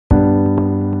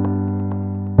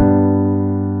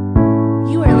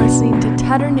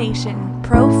Tutter Nation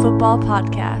Pro Football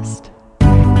Podcast.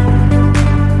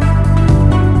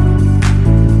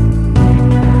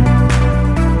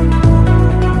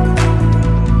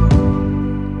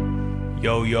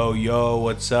 Yo,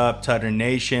 what's up, Tutter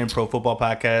Nation Pro Football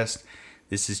Podcast?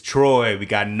 This is Troy. We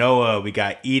got Noah, we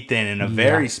got Ethan, and a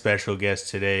very special guest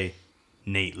today,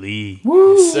 Nate Lee.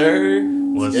 Woo! Yes, sir.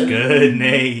 What's good,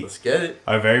 Nate? Let's get it.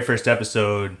 Our very first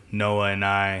episode, Noah and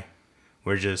I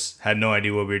had no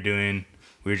idea what we were doing.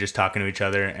 We were just talking to each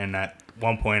other, and at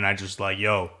one point I just like,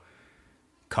 yo,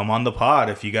 come on the pod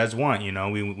if you guys want, we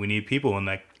need people. And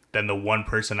then the one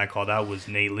person I called out was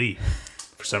Nate Lee.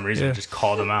 For some reason, I just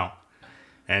called him out.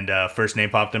 And first name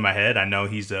popped in my head. I know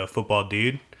he's a football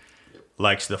dude.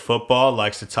 Likes the football,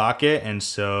 likes to talk it. And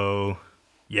so,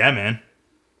 yeah, man.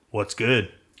 What's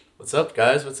good? What's up,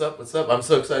 guys? What's up? I'm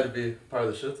so excited to be part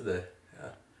of the show today.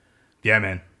 Yeah,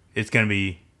 man. It's gonna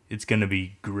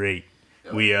be great.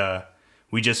 Yep.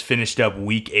 We just finished up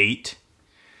week 8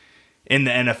 in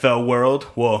the NFL world.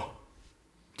 Well,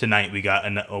 tonight we got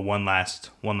one last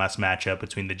matchup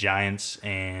between the Giants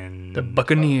and the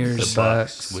Buccaneers. The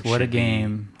Bucks. What a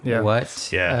game.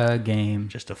 What a game.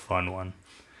 Just a fun one.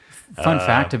 Fun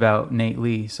fact about Nate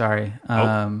Lee, sorry.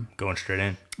 Going straight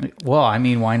in. Well, I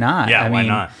mean, why not? Yeah, why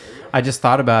not? I just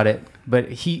thought about it, but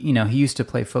he used to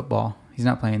play football. He's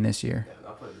not playing this year. Yeah,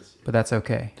 not playing this year. But that's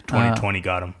okay. 2020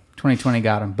 got him. 2020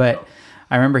 got him. But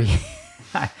I remember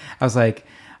I was like,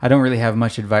 I don't really have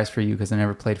much advice for you because I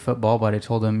never played football, but I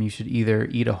told him you should either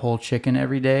eat a whole chicken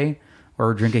every day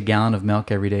or drink a gallon of milk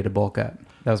every day to bulk up.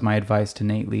 That was my advice to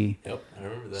Nate Lee. Yep, I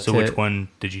remember that. So which one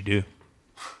did you do?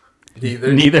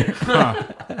 Neither. Huh.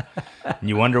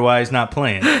 You wonder why he's not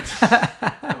playing.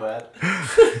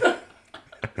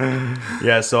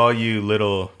 Yeah, so all you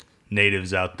little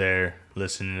natives out there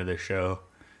listening to the show,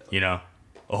 a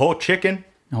whole chicken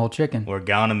or a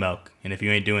gallon of milk. And if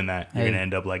you ain't doing that, you're going to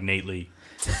end up like Nate Lee.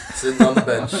 Sitting on the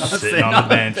bench.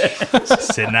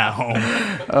 Sitting at home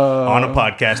on a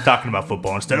podcast talking about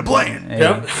football instead of playing. Hey.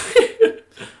 Yep.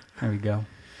 There we go.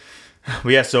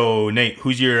 Well, yeah, so Nate,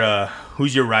 who's your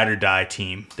ride or die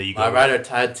team that you go My with? ride or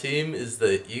die team is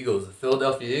the Eagles, the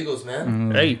Philadelphia Eagles,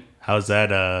 man. Hey. How's that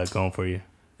going for you?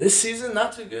 This season,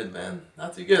 not too good, man.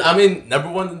 Not too good. I mean, number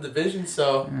 1 in the division,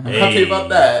 so I'm happy about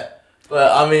that.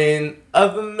 But I mean,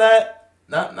 other than that,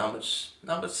 not much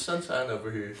sunshine over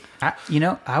here.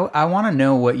 I want to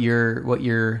know what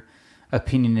your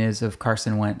opinion is of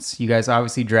Carson Wentz. You guys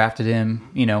obviously drafted him,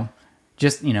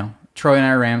 Troy and I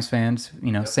are Rams fans,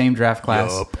 same draft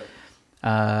class. Yup.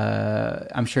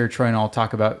 I'm sure Troy and I'll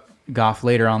talk about Goff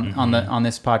later on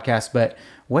this podcast, but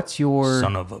what's your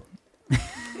son of a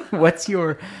what's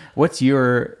your as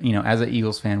an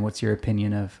Eagles fan, what's your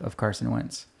opinion of Carson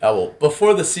Wentz? Well,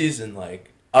 before the season, I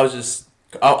was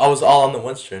all on the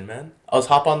Wentz train, man. I was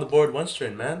hop on the board Wentz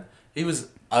train, man. He was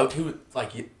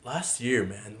last year,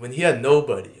 man, when he had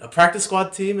nobody, a practice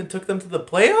squad team, and took them to the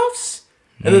playoffs,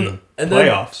 and then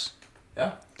playoffs.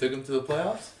 Yeah, took them to the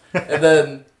playoffs, and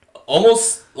then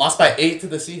almost lost by 8 to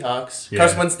the Seahawks. Yeah.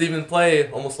 Carson Wentz didn't even play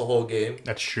almost the whole game.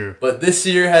 That's true. But this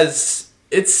year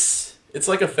it's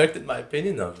affected my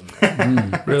opinion of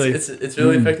him. Really? It's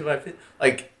really affected my opinion.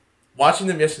 Watching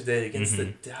them yesterday against the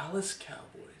Dallas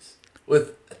Cowboys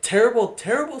with a terrible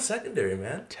secondary,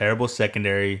 man. Terrible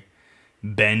secondary.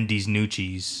 Ben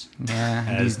DiNucci's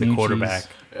as the Nucci's. quarterback.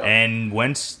 Yeah. And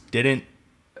Wentz didn't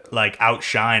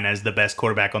outshine as the best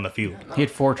quarterback on the field. He had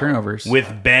 4 turnovers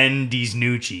With Ben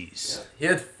DiNucci's. He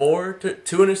had 2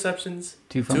 interceptions,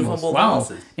 2 fumble fumbles. Wow,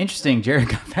 losses. interesting. Jared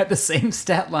Goff had the same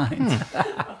stat lines.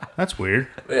 That's weird.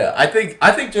 But yeah, I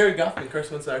think Jared Goff and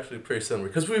Carson Wentz are actually pretty similar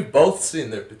because we've both seen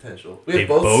their potential. They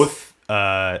both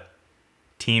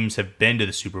teams have been to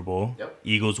the Super Bowl. Yep.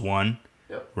 Eagles won.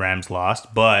 Yep. Rams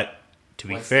lost. But to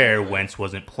be Wentz fair, didn't play. Wentz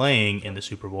wasn't playing in the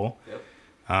Super Bowl. Yep.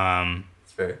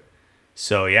 It's fair.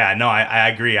 So yeah, no, I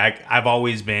agree. I've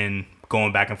always been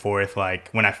going back and forth.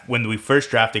 When we first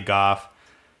drafted Goff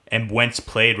and Wentz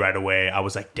played right away, I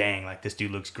was like, dang, this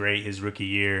dude looks great his rookie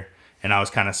year. And I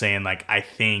was kind of saying I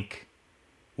think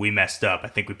we messed up. I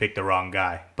think we picked the wrong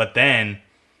guy. But then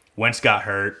Wentz got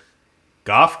hurt.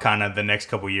 Goff kind of the next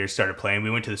couple of years started playing. We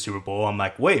went to the Super Bowl. I'm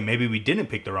like, wait, maybe we didn't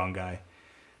pick the wrong guy.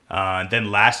 Then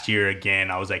last year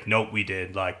again, I was like, nope, we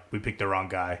did. We picked the wrong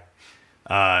guy.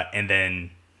 And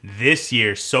then this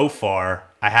year so far,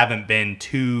 I haven't been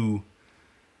too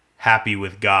happy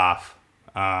with Goff.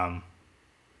 But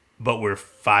we're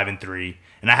 5-3,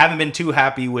 and I haven't been too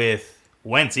happy with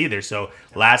Wentz either. So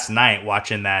last night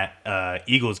watching that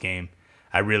Eagles game,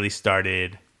 I really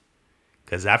started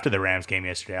because after the Rams game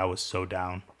yesterday, I was so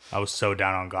down. I was so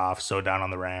down on Goff, so down on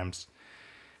the Rams.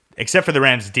 except for the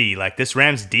Rams D. Like this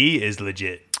Rams D is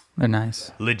legit. They're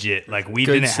nice. Legit. Like we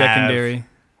Good didn't secondary. have.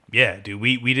 Yeah, dude.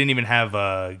 We didn't even have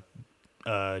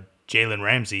Jalen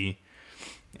Ramsey,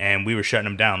 and we were shutting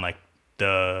him down. Like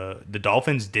the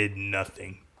Dolphins did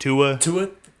nothing. Tua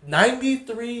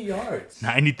 93 yards.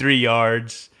 93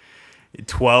 yards,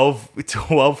 12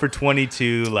 for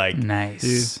 22. Like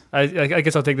Nice. Dude, I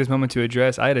guess I'll take this moment to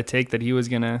address. I had a take that he was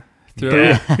gonna throw.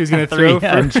 Yeah. He was gonna throw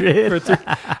for 300.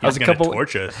 I was a gonna couple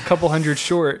torch us. hundred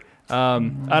short. I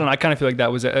don't know. I kind of feel like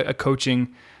that was a coaching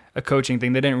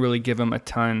thing. They didn't really give him a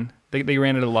ton. They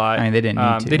ran it a lot. I mean, they didn't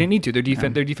need to. They didn't need to.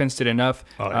 Their defense did enough.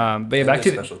 Oh, yeah. But yeah, And back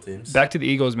their to special teams. back to the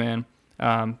Eagles, man.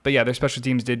 But yeah, their special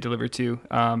teams did deliver too.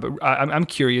 But I'm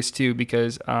curious too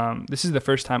because this is the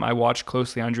first time I watched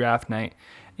closely on draft night,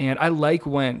 and I like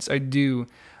Wentz. I do.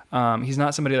 He's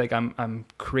not somebody like I'm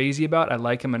crazy about. I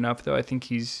like him enough though. I think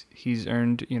he's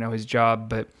earned his job.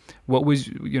 But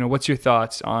what's your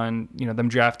thoughts on them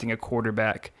drafting a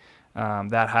quarterback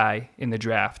that high in the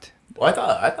draft? Well,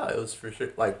 I thought it was for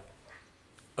sure like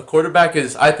a quarterback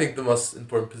is I think the most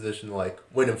important position to like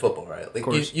win in football, right? Like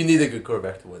you need a good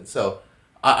quarterback to win. So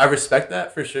I respect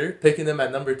that for sure. Picking him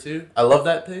at number 2, I love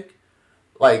that pick.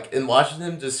 Like in watching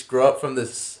him just grow up from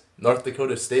this North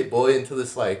Dakota State boy into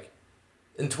this like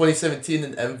in 2017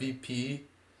 an MVP.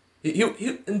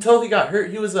 He until he got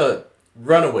hurt, he was a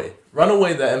runaway the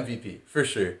MVP for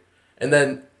sure. And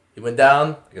then he went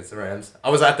down against the Rams. I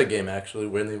was at the game actually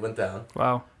when he went down.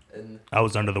 Wow. And I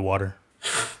was under the water.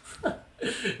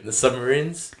 in the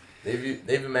submarines,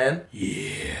 Navy man.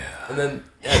 Yeah. And then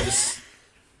just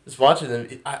watching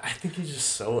him, I think he's just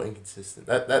so inconsistent.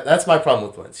 That's my problem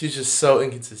with Wentz. He's just so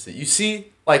inconsistent. You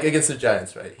see, like against the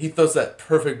Giants, right? He throws that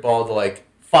perfect ball to like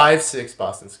 5'6"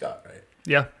 Boston Scott, right?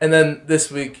 Yeah. And then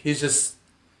this week he's just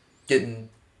getting.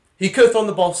 He could have thrown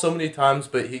the ball so many times,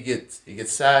 but he gets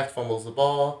sacked, fumbles the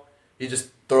ball. He just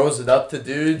throws it up to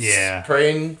dudes. Yeah.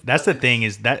 Praying. That's the thing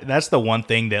is that's the one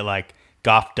thing that like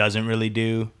Goff doesn't really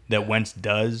do that Wentz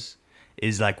does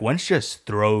is like Wentz just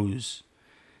throws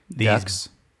these Ducks.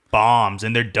 bombs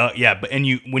and they're yeah, but and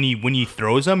when he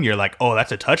throws them, you're like, oh,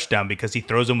 that's a touchdown because he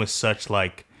throws them with such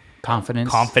like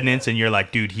Confidence. and you're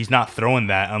like, dude, he's not throwing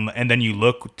that. And then you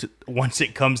look once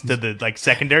it comes to the like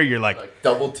secondary, you're like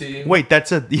Double team. wait,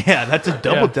 that's a double,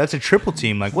 Yeah. that's a triple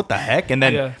team. Like what the heck? And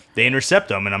then they intercept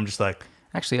them, and I'm just like,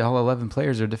 Actually, all 11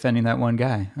 players are defending that one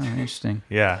guy. Oh, interesting.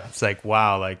 yeah, it's like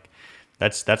wow, like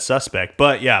that's suspect.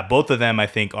 But yeah, both of them I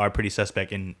think are pretty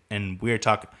suspect. And we were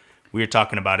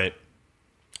talking about it,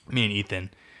 me and Ethan.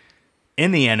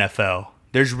 In the NFL,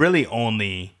 there's really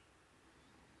only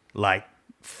like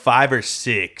 5 or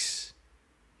 6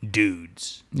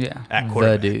 dudes. Yeah. At The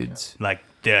quarterback. dudes. Like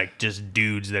they're like just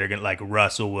dudes that are gonna like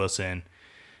Russell Wilson,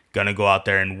 gonna go out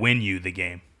there and win you the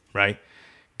game, right?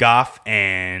 Goff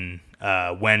and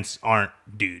Wentz aren't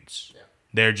dudes. Yeah.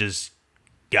 They're just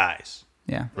guys,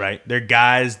 Yeah. right? They're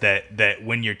guys that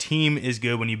when your team is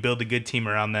good, when you build a good team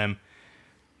around them,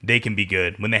 they can be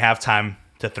good. When they have time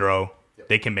to throw,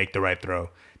 they can make the right throw.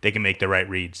 They can make the right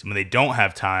reads. When they don't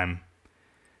have time,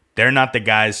 they're not the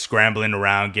guys scrambling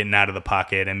around, getting out of the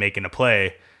pocket and making a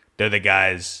play. They're the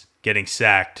guys getting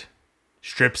sacked,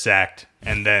 strip sacked,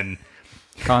 and then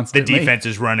the Constantly. defense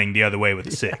is running the other way with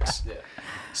a 6.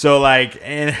 So like,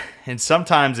 and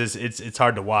sometimes it's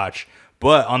hard to watch.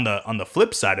 But on the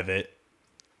flip side of it,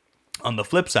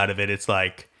 it's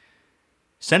like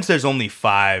since there's only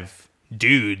 5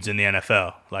 dudes in the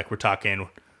NFL, like we're talking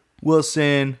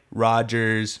Wilson,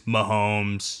 Rodgers,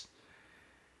 Mahomes.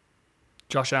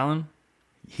 Josh Allen,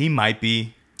 He might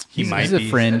be. He might He's be. a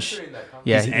fringe.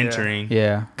 Yeah. He's entering.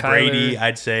 Yeah. Brady, Kyler.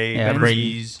 I'd say. Yeah,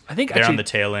 Brady's. I think they're on actually- the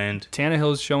tail end.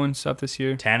 Tannehill's showing stuff this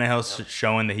year. Tannehill's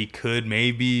showing that he could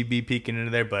maybe be peeking into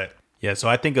there, but yeah. So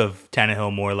I think of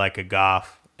Tannehill more like a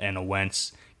Goff and a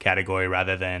Wentz category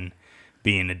rather than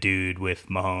being a dude with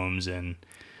Mahomes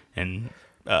and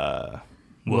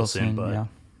Wilson. But yeah.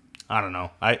 I don't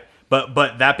know.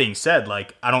 But that being said,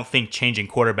 like I don't think changing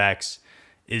quarterbacks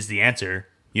is the answer.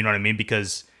 You know what I mean?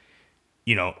 Because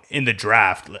in the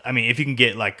draft, I mean, if you can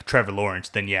get like Trevor Lawrence,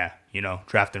 then yeah,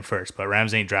 draft him first. But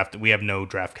Rams ain't drafted. We have no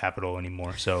draft capital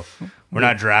anymore, so we're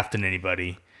not drafting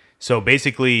anybody. So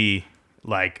basically,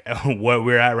 like what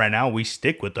we're at right now, we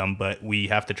stick with them, but we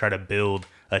have to try to build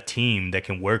a team that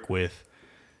can work with,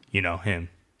 him.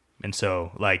 And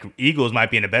so, like Eagles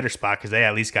might be in a better spot because they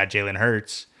at least got Jalen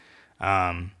Hurts,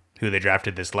 who they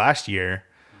drafted this last year,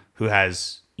 who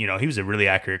has, he was a really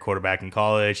accurate quarterback in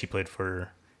college. He played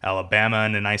for Alabama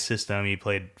in a nice system. He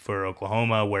played for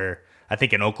Oklahoma, where I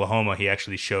think in Oklahoma he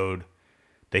actually showed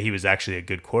that he was actually a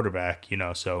good quarterback,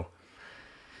 so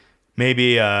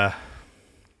maybe I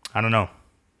don't know.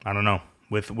 I don't know.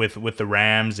 With the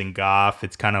Rams and Goff,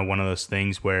 it's kind of one of those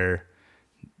things where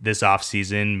this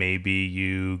offseason maybe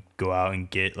you go out and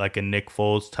get like a Nick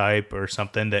Foles type or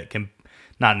something that can,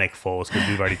 not Nick Foles because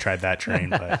we've already tried that train,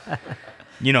 but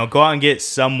go out and get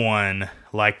someone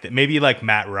like that, maybe like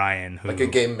Matt Ryan, who, Like a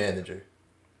game manager.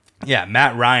 Yeah,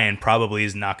 Matt Ryan probably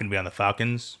is not going to be on the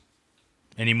Falcons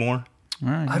anymore. All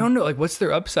right. I don't know. Like, what's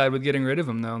their upside with getting rid of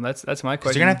him though? That's my Because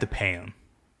question. they're going to have to pay him.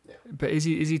 But is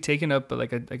he taking up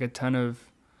like a ton of?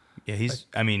 Yeah, he's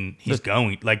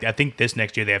going. Like, I think this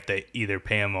next year they have to either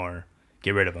pay him or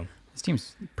get rid of him. This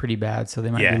team's pretty bad, so they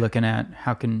might Yeah. be looking at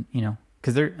how can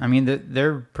because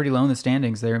they're pretty low in the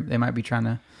standings. They might be trying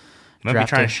to Might be draft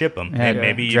trying a- to ship him. yeah,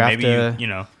 Maybe draft a- you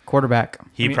know, quarterback.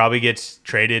 he probably gets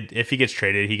traded. If he gets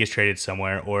traded, he gets traded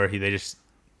somewhere, or they just,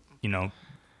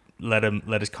 let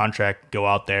his contract go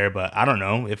out there. But I don't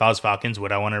know. If I was Falcons,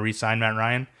 would I want to re-sign Matt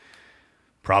Ryan?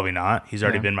 Probably not. He's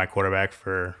already Yeah. been my quarterback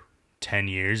for 10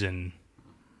 years and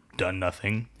done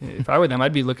nothing. If I were them,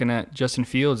 I'd be looking at Justin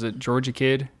Fields, a Georgia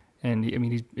kid, and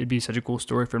it'd be such a cool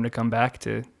story for him to come back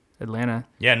to Atlanta.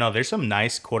 Yeah, no, there's some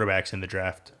nice quarterbacks in the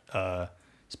draft,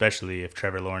 especially if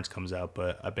Trevor Lawrence comes out.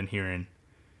 But I've been hearing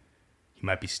he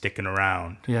might be sticking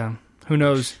around, Yeah, who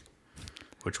knows?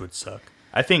 which would suck.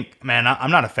 I think, man,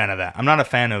 I'm not a fan of that. I'm not a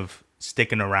fan of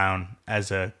sticking around as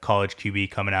a college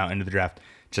QB coming out into the draft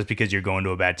just because you're going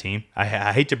to a bad team. I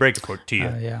hate to break it to you.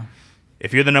 Yeah.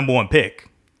 If you're the number one pick,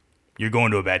 you're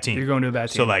going to a bad team. You're going to a bad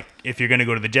So, team. like, if you're going to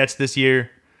go to the Jets this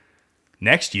year,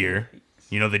 next year,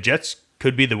 the Jets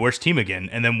could be the worst team again.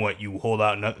 And then what? You hold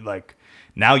out,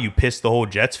 now you piss the whole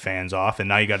Jets fans off, and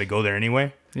now you got to go there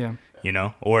anyway. Yeah.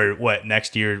 Or what,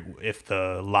 next year, if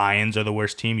the Lions are the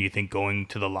worst team, you think going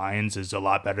to the Lions is a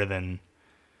lot better than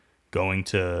going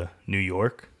to New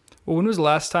York? Well, when was the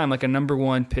last time like a number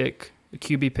one pick, a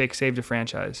QB pick, saved a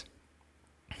franchise?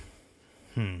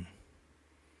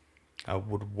 I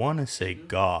would want to say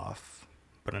Goff,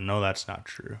 but I know that's not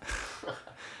true.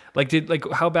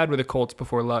 How bad were the Colts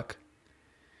before Luck?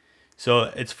 So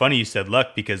it's funny you said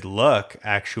Luck, because Luck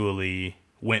actually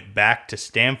went back to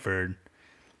Stanford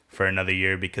for another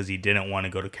year because he didn't want to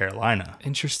go to Carolina.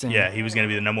 Interesting. Yeah, he was going to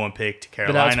be the number one pick to But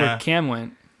Carolina. that's where Cam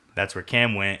went. That's where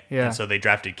Cam went. Yeah. And so they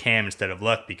drafted Cam instead of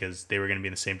Luck because they were going to be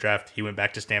in the same draft. He went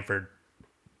back to Stanford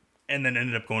and then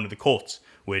ended up going to the Colts,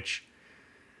 which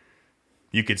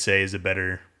you could say is a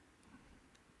better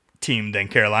team than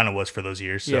Carolina was for those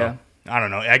years. So Yeah. I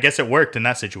don't know. I guess it worked in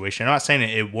that situation. I'm not saying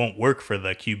it won't work for the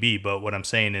QB, but what I'm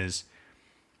saying is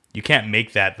you can't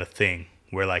make that the thing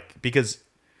where, because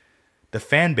the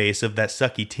fan base of that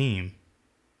sucky team,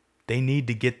 they need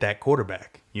to get that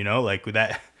quarterback, with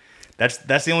that. That's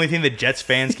the only thing that Jets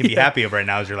fans can be happy of right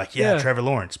now is they're like, yeah, Trevor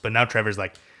Lawrence. But now Trevor's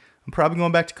like, I'm probably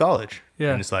going back to college.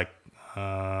 Yeah. And it's like,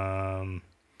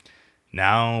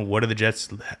 now what do the Jets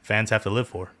fans have to live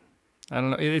for? I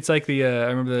don't know. It's like I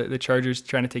remember the Chargers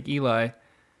trying to take Eli,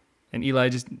 and Eli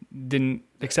just didn't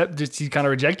accept. He kind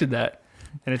of rejected that.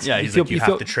 And it's He's like, you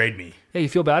have to trade me. Yeah, you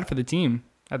feel bad for the team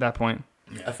at that point.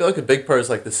 I feel like a big part is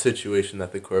the situation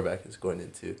that the quarterback is going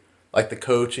into, the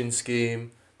coaching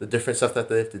scheme, the different stuff that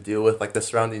they have to deal with, the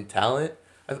surrounding talent.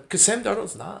 Because Sam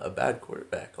Darnold's not a bad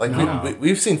quarterback.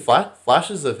 We've seen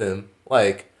flashes of him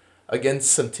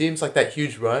against some teams, that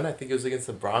huge run. I think it was against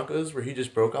the Broncos where he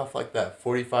just broke off that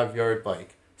 45-yard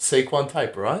Saquon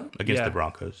type run Against the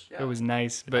Broncos. It was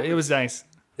nice, but it was nice.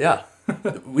 Yeah,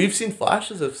 we've seen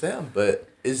flashes of Sam, but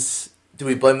do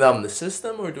we blame that on the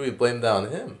system or do we blame that on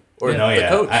him or the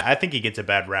coach? I think he gets a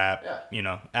bad rap.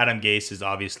 Yeah. Adam Gase is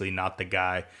obviously not the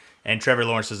guy, and Trevor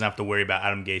Lawrence doesn't have to worry about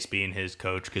Adam Gase being his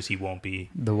coach because he won't be.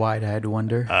 The wide-eyed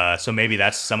wonder. So maybe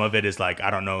that's some of it is I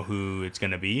don't know who it's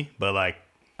gonna be, but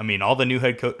all the new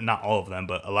head coach, not all of them,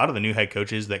 but a lot of the new head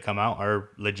coaches that come out are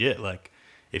legit.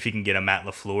 If you can get a Matt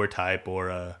LaFleur type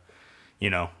or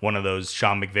one of those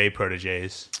Sean McVay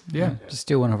proteges. Yeah. Just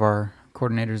steal one of our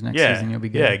coordinators next season. You'll be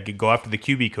good. Yeah, go after the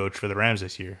QB coach for the Rams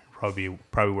this year. Probably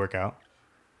work out.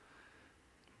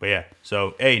 But yeah,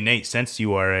 so hey Nate, since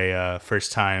you are a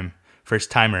first timer,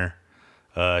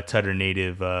 Tutter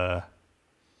native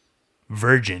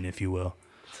virgin, if you will.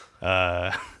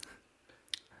 Wow.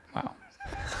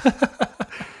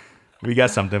 We got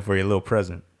something for you, a little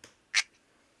present.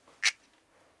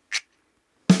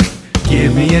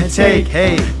 Give me a take,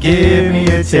 hey, give me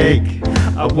a take.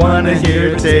 I want to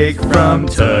hear a take from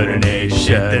Tutter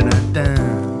Nation.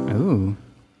 Ooh.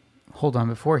 Hold on.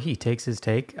 Before he takes his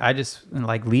take, I just,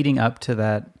 leading up to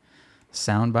that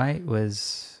soundbite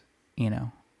was,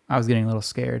 I was getting a little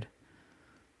scared.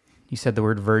 You said the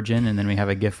word virgin, and then we have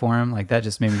a GIF for him. That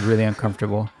just made me really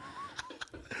uncomfortable.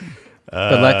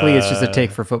 But luckily, it's just a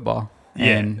take for football.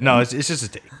 Yeah. And No, it's just a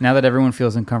take. now that everyone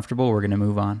feels uncomfortable, we're going to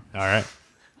move on. All right.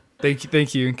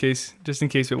 Thank you. In case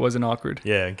it wasn't awkward.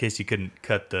 Yeah, in case you couldn't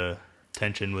cut the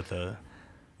tension with a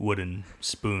wooden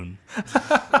spoon.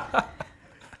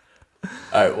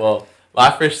 All right, well, my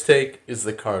first take is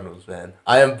the Cardinals, man.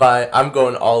 I'm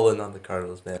going all in on the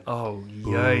Cardinals, man. Oh,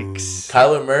 yikes.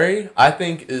 Kyler Murray, I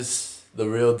think, is the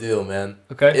real deal, man.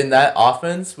 Okay. In that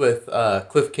offense with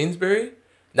Cliff Kingsbury,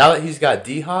 now that he's got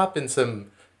D-Hop and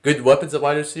some good weapons at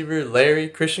wide receiver, Larry,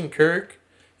 Christian Kirk,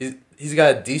 he's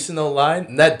got a decent O-line,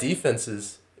 and that defense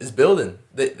is building.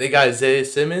 They got Isaiah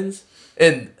Simmons,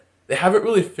 and they haven't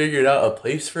really figured out a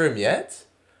place for him yet.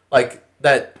 Like,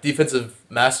 that defensive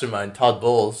mastermind, Todd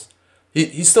Bowles,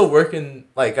 he's still working,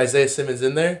 like, Isaiah Simmons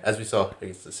in there, as we saw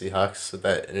against the Seahawks with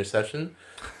that interception.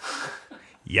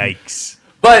 Yikes.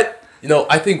 But,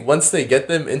 I think once they get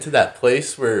them into that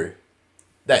place where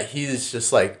that he's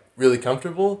just, like, really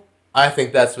comfortable, I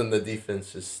think that's when the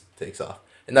defense just takes off.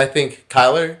 And I think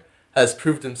Kyler has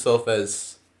proved himself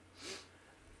as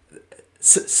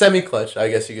semi-clutch, I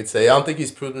guess you could say. I don't think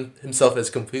he's proven himself as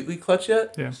completely clutch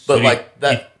yet. Yeah. But, So like,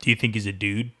 that... Do you think he's a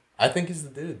dude? I think he's the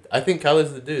dude. I think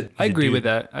Kyler's the dude. I agree dude. with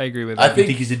that. I agree with I that. Do you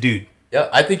think he's a dude? Yeah,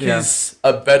 I think Yeah. he's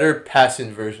a better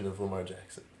passing version of Lamar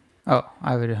Jackson. Oh,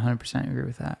 I would 100% agree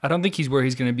with that. I don't think he's where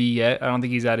he's going to be yet. I don't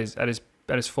think he's at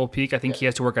his full peak. I think he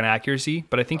has to work on accuracy,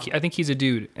 but I think he's a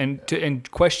dude.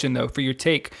 And question though, for your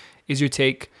take, is your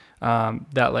take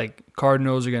that like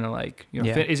Cardinals are going to like,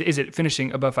 Yeah. is it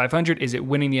finishing above 500? Is it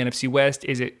winning the NFC West?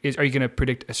 Are you going to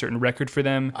predict a certain record for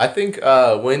them? I think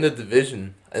winning the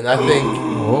division, and I think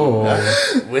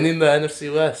winning the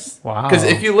NFC West. Wow. Because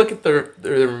if you look at the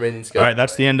remaining schedule, All right,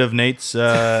 that's the end of Nate's.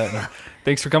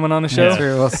 Thanks for coming on the show. Yeah.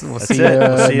 Sure, we'll That's see you it.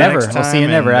 We'll see you never. next We'll see you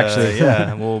time, never, and, actually.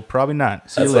 yeah, we'll probably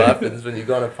not. See that's you what later. happens when you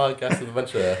go on a podcast with a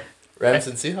bunch of Rams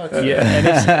and Seahawks.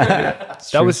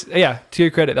 That was to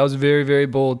your credit, that was very, very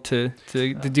bold to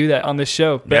do that on this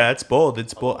show. But Yeah, it's bold.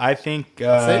 It's bold. I think.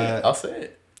 I'll say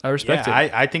it. I respect yeah,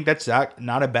 it. I think that's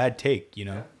not a bad take.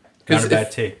 Not 'Cause a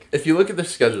bad take. If you look at their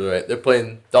schedule, right, they're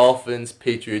playing Dolphins,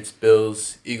 Patriots,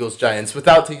 Bills, Eagles, Giants,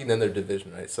 without taking in their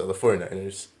division, right? So the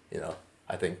 49ers,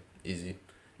 I think easy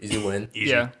win.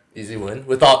 Easy. Yeah. Easy win,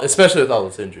 especially with all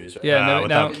those injuries, right? Yeah,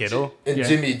 without now- Kittle. And Yeah.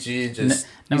 Jimmy G just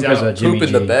No He's one cares out about Jimmy pooping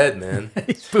G. the bed, man.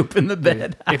 He's pooping the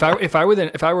bed. if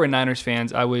I were a Niners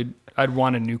fans, I'd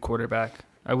want a new quarterback.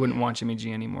 I wouldn't want Jimmy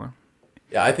G anymore.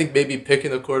 Yeah, I think maybe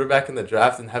picking a quarterback in the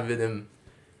draft and having him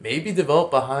maybe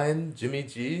develop behind Jimmy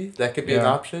G, that could be an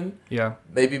Yeah. option. Yeah.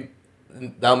 Maybe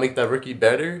that'll make that rookie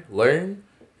better, learn.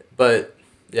 But,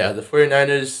 yeah, the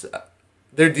 49ers,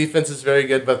 their defense is very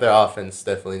good, but their offense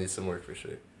definitely needs some work for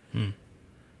sure.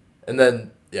 And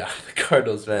then, yeah, the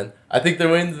Cardinals, man. I think they're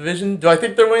winning the division. Do I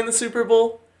think they're winning the Super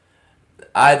Bowl?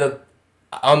 I don't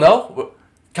know.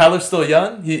 Kyler's still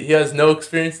young. He has no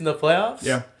experience in the playoffs.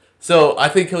 Yeah. So I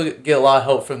think he'll get a lot of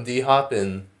help from D-Hop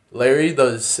and Larry,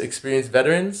 those experienced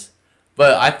veterans.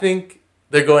 But I think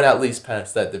they're going at least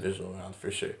past that divisional round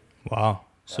for sure. Wow.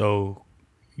 So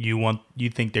you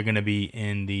think they're gonna be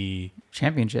in the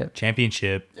Championship.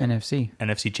 NFC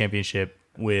NFC. championship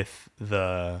with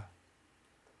the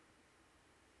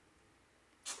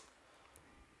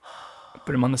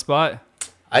Put him on the spot.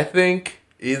 I think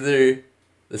either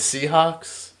the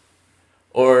Seahawks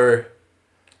or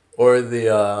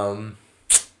the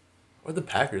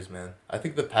Packers, man. I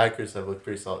think the Packers have looked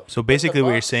pretty solid. So basically, But what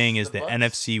you're Bucks- saying is the Bucks-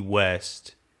 NFC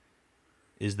West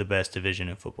is the best division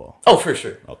in football. Oh, for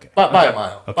sure. Okay. By a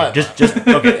mile. Okay. By a Just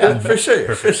mile. okay. Yeah, for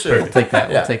sure. For sure. We'll take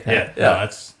that. Yeah. We'll take that. Yeah. Yeah. No,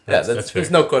 that's fair.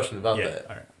 There's no question about Yeah. that.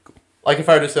 All right. Cool. Like if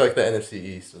I were to say like the NFC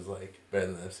East was like better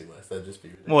than the NFC West, that'd just be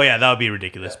ridiculous. Well, yeah, that would be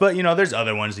ridiculous. But there's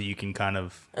other ones that you can kind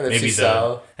of NFC maybe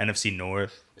South. the NFC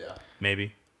North, Yeah.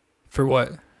 maybe. For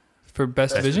what? For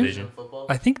best division? Football.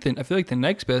 I feel like the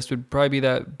next best would probably be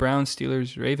that Browns,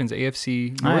 Steelers, Ravens,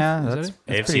 AFC North. Oh, yeah, Is that that's it?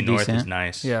 AFC pretty North decent. is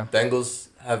nice. Yeah. Bengals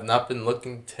have not been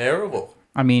looking terrible.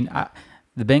 I mean, I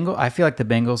feel like the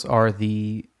Bengals are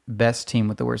the best team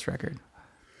with the worst record.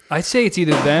 I'd say it's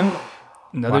either them.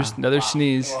 Another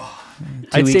sneeze.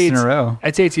 Two weeks in a row.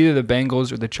 I'd say it's either the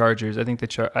Bengals or the Chargers. I think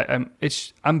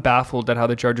I'm baffled at how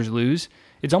the Chargers lose.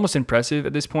 It's almost impressive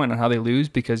at this point on how they lose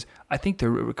because I think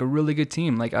they're a really good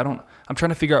team. Like I'm trying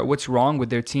to figure out what's wrong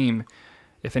with their team.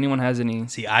 If anyone has any,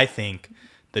 See, I think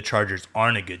the Chargers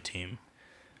aren't a good team,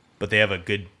 but they have a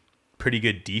pretty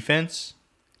good defense,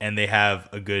 and they have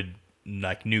a good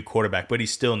new quarterback, but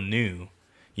he's still new.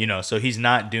 So he's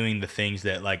not doing the things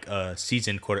that like a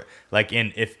seasoned quarter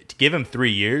if to give him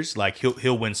 3 years, like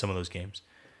he'll win some of those games.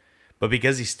 But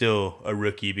because he's still a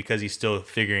rookie, because he's still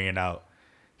figuring it out,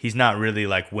 he's not really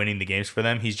like winning the games for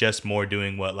them. He's just more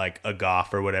doing what like a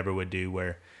Goff or whatever would do,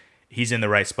 where he's in the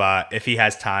right spot. If he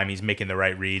has time, he's making the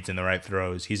right reads and the right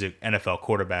throws. He's an NFL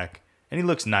quarterback, and he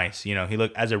looks nice. You know, he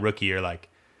look as a rookie. You're like,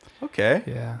 okay,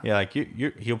 Yeah. like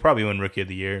he'll probably win Rookie of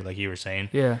the Year, like you were saying.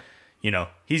 Yeah. You know,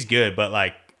 he's good, but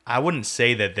like I wouldn't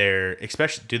say that they're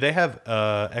especially. Do they have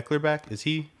Eckler back? Is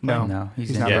he? No, No, he's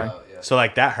he's in not. Yeah. Right. So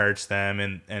like that hurts them,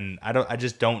 and I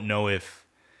just don't know if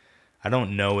I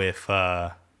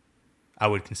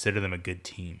would consider them a good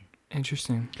team.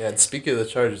 Interesting. Yeah, and speaking of the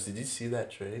Chargers, did you see that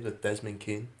trade with Desmond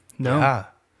King? No, Yeah.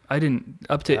 I didn't.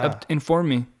 Inform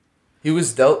me. He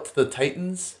was dealt to the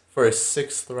Titans for a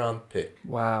 6th round pick.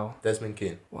 Wow. Desmond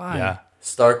King, Why? Yeah.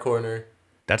 star corner.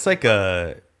 That's like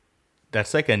a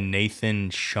Nathan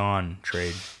Sean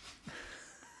trade.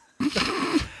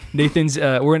 Nathan's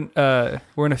we're in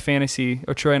a fantasy,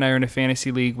 or Troy and I are in a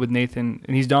fantasy league with Nathan,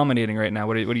 and he's dominating right now.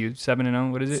 What are you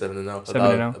 7-0? What is it? 7-0.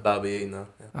 7-0. About be 8-0. Yeah.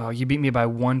 Oh, you beat me by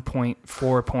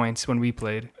 1.4 points when we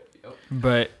played.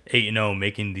 But 8-0,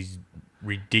 making these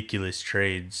ridiculous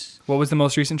trades. what was the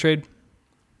most recent trade?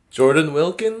 Jordan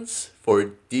Wilkins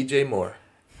for DJ Moore.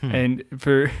 And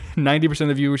for 90% of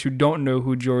the viewers who don't know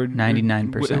who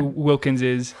 99%. Wilkins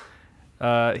is,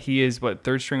 he is what,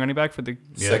 third string running back for the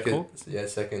Colts?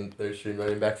 Second, third string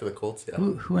running back for the Colts. Yeah.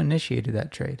 Who initiated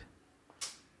that trade?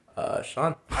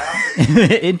 Sean.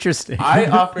 Interesting. I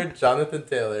offered Jonathan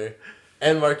Taylor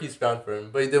and Marquise Brown for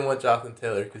him, but he didn't want Jonathan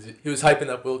Taylor because he was hyping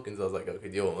up Wilkins. I was like, okay,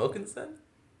 do you want Wilkins then?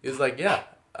 He was like, yeah.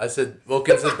 I said,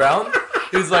 Wilkins and Brown?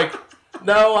 He was like,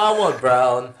 no, I want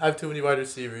Brown. I have too many wide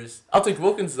receivers. I'll take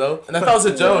Wilkins, though. And I thought it was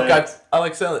a joke. I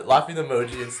like saying laughing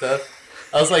emoji and stuff.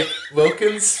 I was like,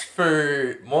 Wilkins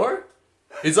for Moore?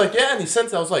 He's like, yeah, and he sent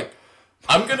it. I was like,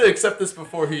 I'm going to accept this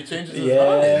before he changes his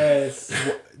mind.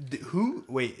 Who?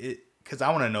 Wait, because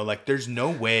I want to know. Like, there's no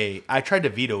way. I tried to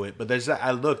veto it, but there's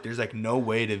like no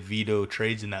way to veto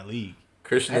trades in that league.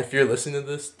 Christian, if you're listening to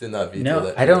this, do not veto No,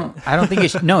 that. I don't think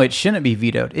it shouldn't be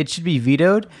vetoed. It should be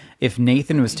vetoed if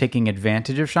Nathan was taking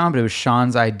advantage of Sean, but it was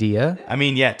Sean's idea. I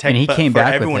mean, yeah, And he but came for back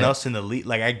with everyone it. else in the league,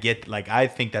 like I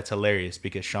think that's hilarious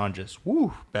because Sean just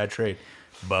bad trade,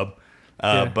 bub.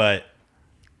 Yeah. But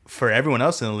for everyone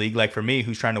else in the league, like for me,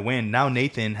 who's trying to win, now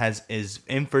Nathan is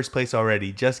in first place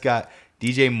already. Just got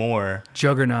DJ Moore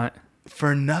Juggernaut.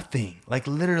 for nothing, like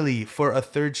literally for a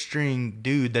third string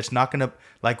dude that's not gonna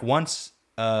like once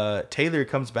Taylor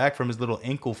comes back from his little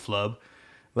ankle flub,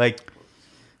 like.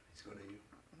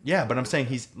 Yeah, but I'm saying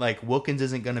he's like Wilkins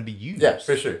isn't gonna be used. Yeah,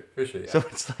 for sure. Yeah. So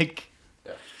it's like.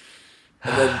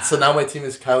 And then, so now my team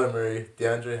is Kyler Murray,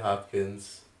 DeAndre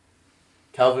Hopkins,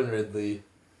 Calvin Ridley,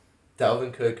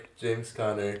 Dalvin Cook, James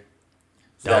Conner,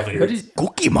 Zach Dalvin Ertz.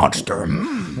 Cookie Monster.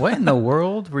 What in the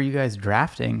world were you guys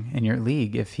drafting in your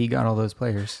league if he got all those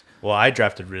players? Well, I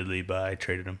drafted Ridley, but I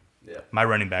traded him. Yeah. My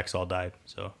running backs all died,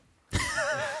 so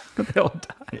They all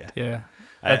died. Yeah.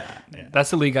 yeah. That's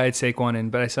the league I had Saquon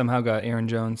in, but I somehow got Aaron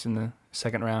Jones in the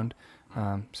second round.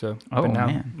 Oh, but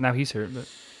man. now he's hurt. But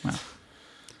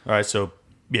All right, so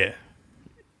yeah,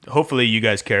 hopefully you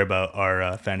guys care about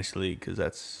our fantasy league because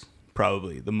that's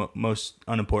probably the most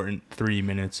unimportant 3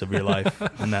 minutes of your life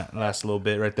in that last little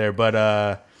bit right there.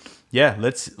 But yeah,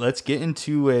 let's get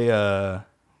into the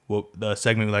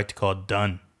segment we like to call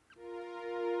Done.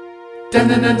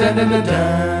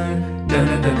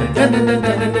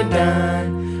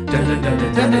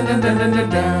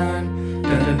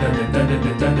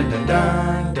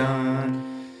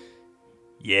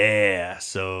 Yeah,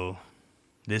 so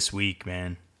this week,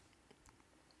 man,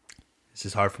 this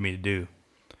is hard for me to do.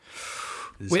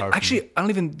 This is wait, hard for actually,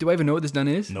 me. do I even know what this done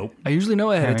is? Nope. I usually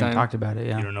know ahead I of haven't time. talked about it, You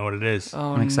yeah. don't know what it is.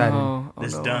 Oh, I'm excited. No. Oh,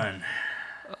 This no. Done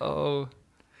Oh.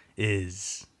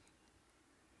 is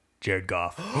Jared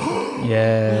Goff.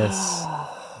 Yes.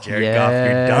 Jared Goff,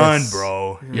 you're done, Yes.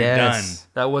 bro. You're Yes. done.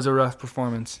 That was a rough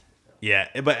performance. Yeah,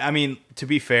 but I mean, to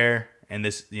be fair, and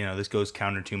this, this goes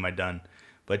counter to my done,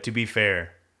 but to be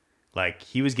fair, like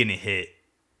he was getting hit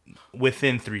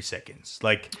within 3 seconds.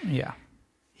 Like Yeah.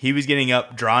 he was getting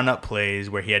drawn up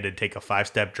plays where he had to take a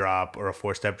 5-step drop or a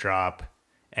 4-step drop,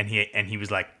 and he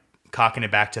was like cocking it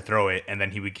back to throw it, and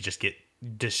then he would just get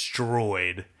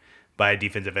destroyed by a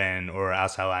defensive end or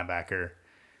outside linebacker.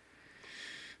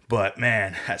 But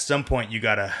man, at some point you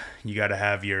gotta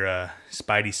have your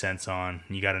spidey sense on.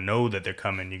 You gotta know that they're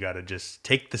coming. You gotta just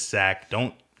take the sack.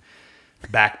 Don't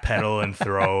backpedal and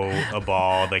throw a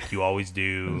ball like you always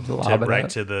do Lob it right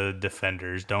up. to the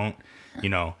defenders. Don't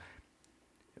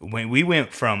when we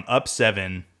went from up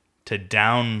 7 to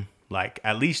down like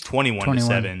at least 21 to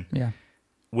 7 Yeah.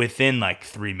 within like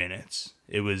 3 minutes.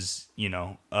 It was we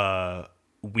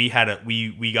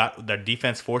got the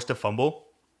defense forced a fumble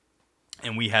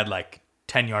and we had like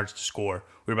 10 yards to score.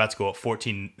 We were about to go up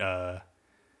 14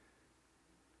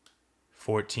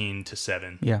 to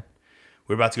 7. Yeah.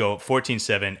 We're about to go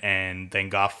 14-7, and then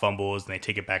Goff fumbles, and they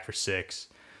take it back for 6.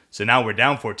 So now we're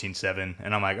down 14-7,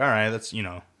 and I'm like, all right, that's,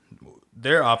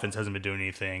 their offense hasn't been doing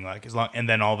anything. Like and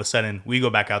then all of a sudden, we go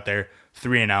back out there,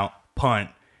 3 and out, punt,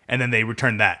 and then they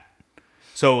return that.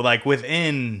 So, like,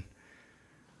 within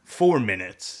 4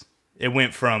 minutes, it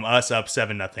went from us up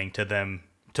 7-0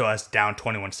 to us down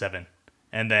 21-7.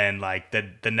 And then, like,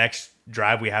 the next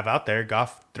drive we have out there,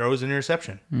 Goff throws an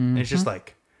interception. And it's just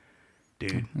like,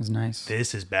 dude, It was nice.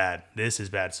 this is bad. This is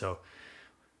bad. So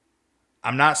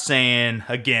I'm not saying,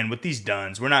 again, with these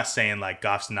duns, we're not saying like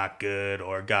Goff's not good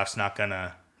or Goff's not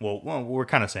gonna. Well, we're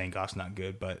kind of saying Goff's not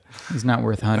good, but He's not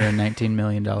worth $119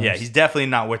 million. yeah, he's definitely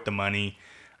not worth the money.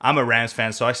 I'm a Rams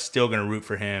fan, so I'm still gonna root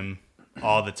for him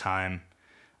all the time.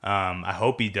 I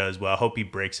hope he does well. I hope he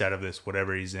breaks out of this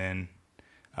whatever he's in.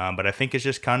 But I think it's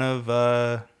just kind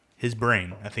of his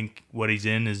brain. I think what he's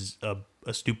in is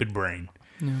a stupid brain.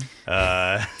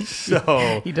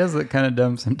 So He does look kind of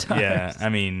dumb sometimes. yeah, I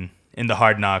mean, in the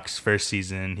Hard Knocks first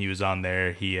season, he was on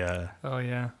there. He Oh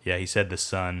yeah. he said the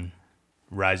sun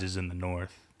rises in the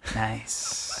north. Nice.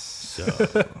 So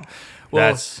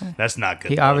Well, that's not good.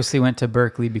 He luck. obviously went to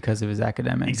Berkeley because of his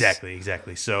academics.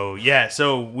 Exactly. So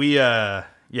we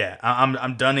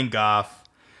I'm done in Goff.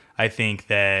 I think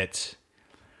that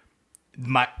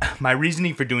my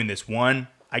reasoning for doing this, one,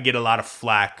 I get a lot of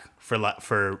flack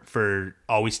for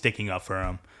always sticking up for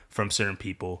him from certain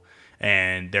people,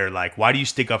 and they're like, why do you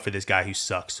stick up for this guy who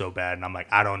sucks so bad? And I'm like,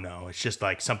 I don't know, it's just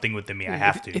like something within me. I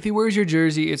have to. If he wears your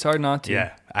jersey, it's hard not to.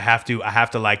 Yeah, I have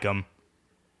to like him.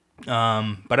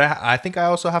 But I think I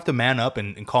also have to man up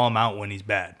and call him out when he's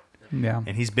bad. Yeah.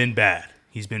 And he's been bad.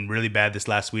 He's been really bad this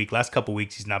last week. Last couple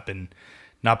weeks, he's not been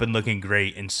looking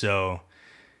great. And so,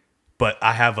 but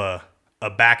I have a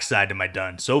backside to my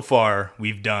done. So far,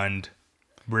 we've done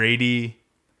Brady,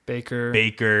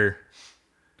 Baker,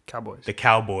 Cowboys. the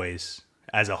Cowboys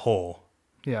as a whole.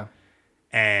 Yeah.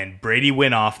 And Brady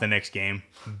went off the next game.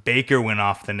 Baker went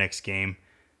off the next game.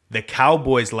 The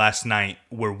Cowboys last night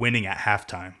were winning at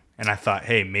halftime. And I thought,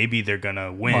 hey, maybe they're going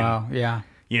to win. Wow. Yeah.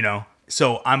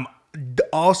 So I'm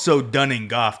also done in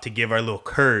Goff to give our little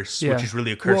curse, Yeah. which is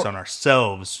really a curse Well- on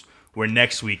ourselves, where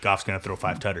next week Goff's going to throw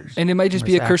 5 tutters. And it might just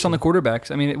be a Where's curse on the Axel? quarterbacks.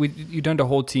 I mean, you done the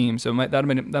whole team, so that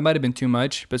might have been too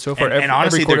much. But so far, And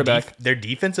honestly, every quarterback. their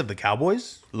defense of the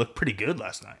Cowboys looked pretty good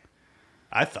last night.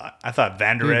 I thought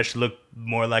Van Der Esch looked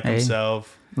more like Hey.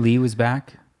 himself. Lee was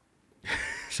back.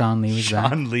 Sean Lee was back.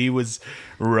 Sean Lee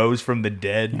rose from the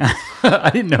dead. I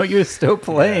didn't know he was still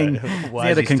playing. Why He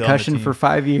had is a he still on the concussion team? for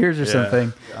 5 years or Yeah,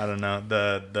 something. I don't know.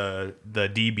 The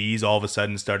DBs all of a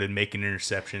sudden started making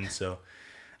interceptions. So,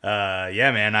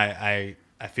 man, I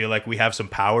feel like we have some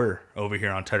power over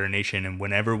here on Tutter Nation, and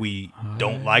whenever we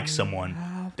don't like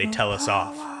someone, they tell us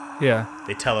off. Yeah.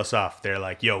 They tell us off. They're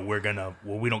like, "Yo,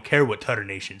 we don't care what Tutter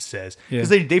Nation says," Yeah.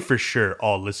 because they for sure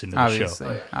all listen to the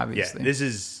Obviously. show. Obviously. Yeah, this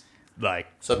is like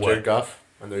What's up, what? Jared Goff?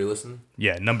 I know you listen.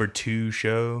 Yeah, number 2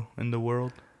 show in the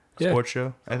world, Yeah. sports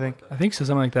show. I think I think so,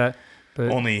 something like that.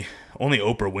 But only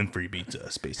Oprah Winfrey beats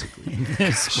us, basically.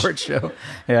 Sports show.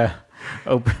 Yeah.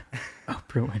 Oprah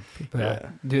Winfrey.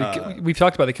 But, dude, we've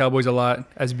talked about the Cowboys a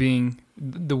lot as being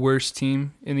the worst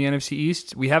team in the NFC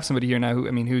East. We have somebody here now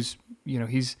who's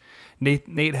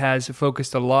Nate has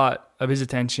focused a lot of his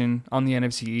attention on the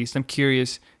NFC East. I'm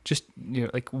curious, just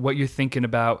like what you're thinking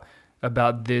about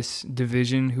this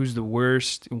division. Who's the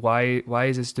worst? Why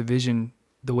is this division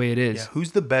the way it is? Yeah,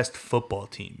 who's the best football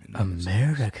team? In the NFC?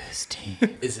 America's team.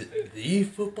 Is it the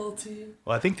football team?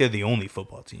 Well, I think they're the only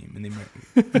football team in the America.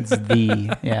 It's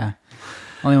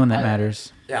only one that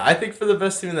matters. Yeah, I think for the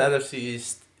best team in the NFC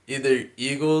East, either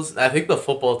Eagles. I think the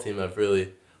football team have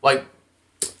really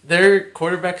their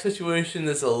quarterback situation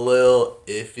is a little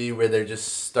iffy, where they're just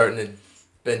starting to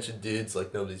bench of dudes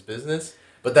like nobody's business.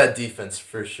 But that defense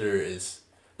for sure is.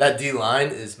 That D line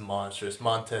is monstrous.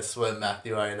 Montez Sweat,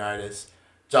 Matthew Ioannidis,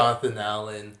 Jonathan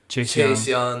Allen, Chase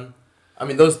Young. I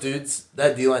mean, those dudes.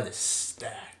 That D line is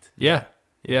stacked. Yeah.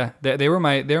 They were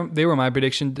my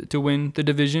prediction to win the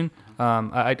division.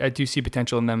 I do see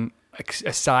potential in them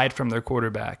aside from their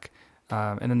quarterback,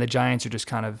 and then the Giants are just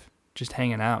kind of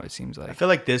hanging out. It seems I like. feel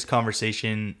like this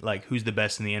conversation, like who's the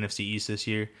best in the NFC East this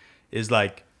year, is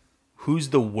like who's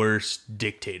the worst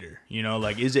dictator.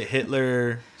 Like is it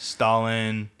Hitler,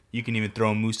 Stalin? You can even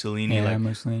throw Mussolini. Yeah, like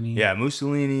Mussolini. Yeah,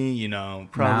 Mussolini.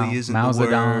 Probably Mao isn't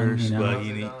Zedong, the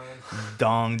worst, but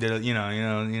Dong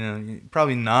did.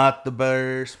 Probably not the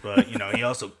worst, but he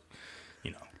also,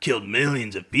 killed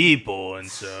millions of people, and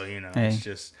so Hey. it's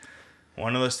just.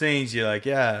 one of those things you're like,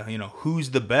 yeah, who's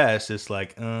the best? It's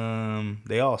like,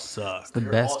 they all suck. The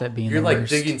best at being You're the like worst.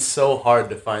 digging so hard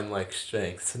to find like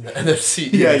strengths in the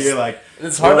NFC. Yeah, East. you're like, And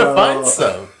it's hard to whoa. find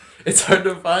some. It's hard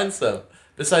to find some.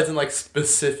 Besides in like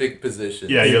specific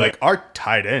positions. Yeah, you're like, our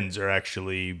tight ends are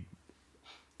actually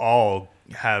all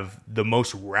have the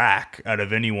most rack out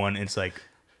of anyone. It's like,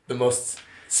 the most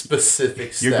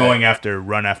specific stat. you're going after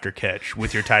run after catch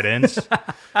with your tight ends.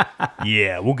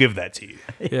 Yeah, we'll give that to you.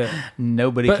 Yeah.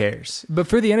 Nobody But- cares. But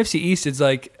for the NFC East, it's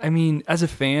like, I mean, as a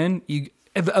fan,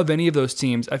 of any of those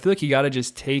teams, I feel like you got to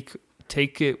just take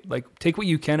what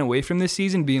you can away from this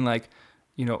season, being like,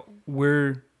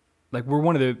 we're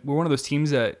one of those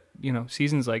teams that,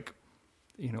 season's like,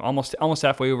 almost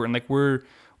halfway over, and like we're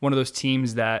one of those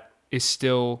teams that is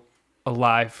still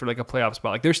alive for like a playoff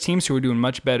spot. Like there's teams who are doing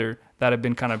much better that have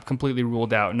been kind of completely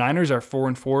ruled out. Niners are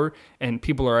 4-4, and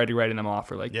people are already writing them off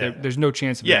for like Yeah. there's no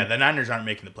chance of Yeah, them. the Niners aren't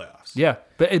making the playoffs. Yeah,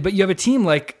 but you have a team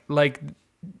like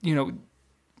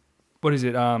what is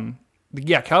it?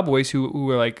 Cowboys who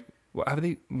are like, have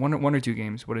they one or two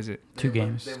games? What is it? 2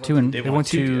 games. they won 2 and They They won won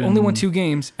two. only won 2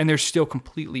 games, and they're still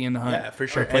completely in the hunt. Yeah, for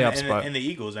sure. For a playoff and, spot. and the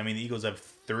Eagles, I mean, the Eagles have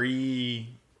 3,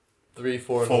 3,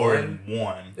 4, 4, and and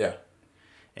 1. Yeah.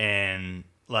 And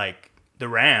like the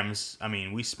Rams, I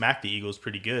mean, we smacked the Eagles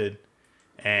pretty good,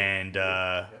 and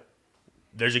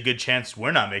there's a good chance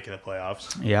we're not making the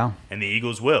playoffs, yeah. and the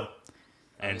Eagles will.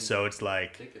 And so it's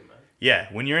like, yeah,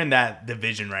 when you're in that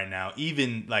division right now,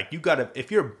 even like you gotta, if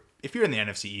you're in the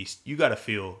NFC East, you gotta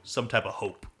feel some type of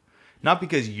hope, not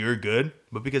because you're good,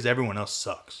 but because everyone else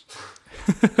sucks.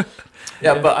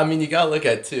 Yeah, but I mean, you gotta look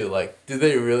at too. Like, do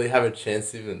they really have a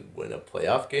chance to even win a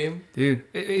playoff game? Dude,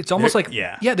 it's almost They're- like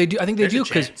yeah. they do. I think they There's a do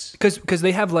chance. because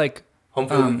they have like Home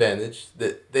field advantage.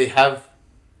 That they have.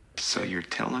 So you're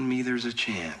telling me there's a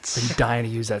chance? I'm dying to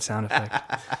use that sound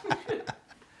effect.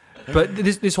 But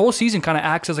this whole season kind of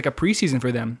acts as like a preseason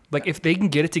for them. Like if they can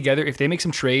get it together, if they make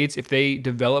some trades, if they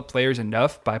develop players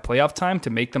enough by playoff time to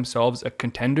make themselves a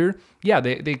contender, yeah,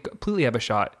 they completely have a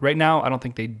shot. Right now, I don't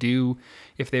think they do.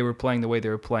 If they were playing the way they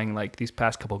were playing like these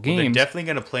past couple They're games, definitely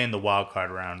gonna play in the wild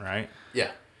card round, right?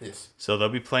 Yeah. Yes. So they'll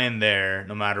be playing there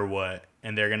no matter what,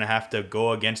 and they're gonna have to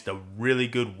go against a really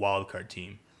good wild card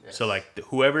team. So like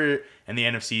whoever in the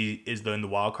NFC is in the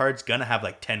wild card's gonna have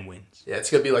like 10 wins. Yeah, it's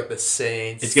gonna be like the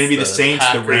Saints. It's gonna be the Saints,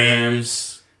 the Packers,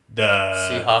 Rams, the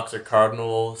Seahawks or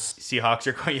Cardinals. Seahawks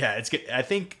are going. Yeah,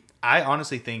 I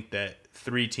honestly think that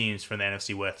 3 teams from the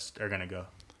NFC West are gonna go.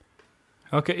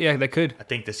 okay, yeah, they could. I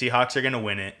think the Seahawks are gonna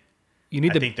win it. You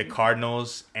need I the think the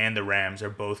Cardinals and the Rams are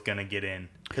both gonna get in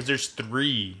because there's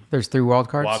 3 There's 3 wild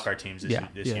cards. wild card teams this Yeah.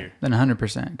 year. Then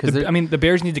 100%. Because I mean, the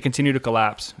Bears need to continue to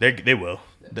collapse. They will.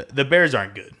 The Bears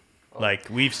aren't good. Like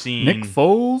we've seen. Nick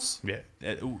Foles? Yeah,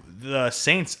 the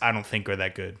Saints I don't think are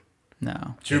that good.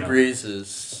 No. Drew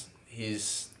Brees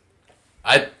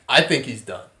I think he's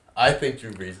done. I think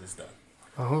Drew Brees is done.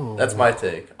 Oh, That's my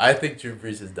take. I think Drew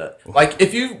Brees is done. Like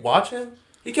if you watch him,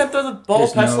 he can't throw the ball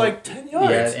There's past no- like 10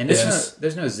 yards. Yeah, and it's just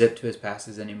there's no zip to his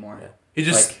passes anymore. yeah. He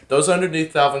just goes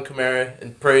underneath Alvin Kamara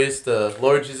and prays to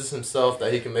Lord Jesus himself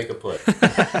that he can make a play.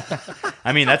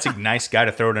 I mean, that's a nice guy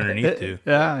to throw it underneath to.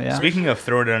 Yeah. Speaking of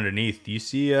throw it underneath, do you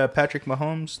see Patrick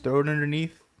Mahomes throw it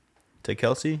underneath to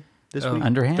Kelsey this week?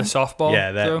 Underhand? the softball.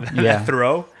 Yeah, throw? that Yeah.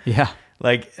 throw. Yeah.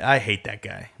 Like, I hate that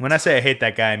guy. When I say I hate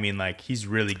that guy, I mean, like, he's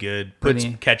really good. Puts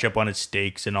Really? ketchup on his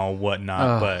steaks and all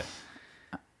whatnot, but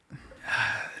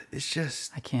it's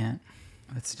just, I can't.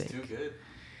 With steak. good.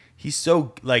 he's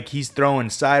so, like, he's throwing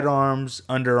sidearms,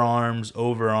 underarms,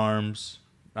 overarms,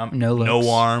 No looks. no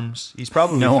arms. He's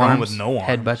probably No throwing arms. with no arms.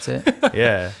 Headbutts it.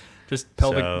 Yeah. Just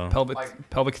So-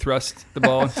 pelvic thrust the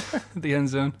ball into the end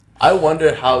zone. I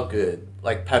wonder how good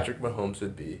like Patrick Mahomes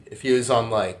would be if he was on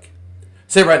like,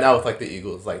 say right now with like the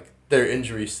Eagles, like their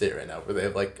injury state right now where they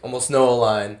have like almost no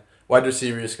O-line, wide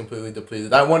receiver is completely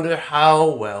depleted. I wonder how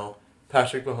well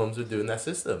Patrick Mahomes would do in that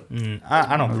system.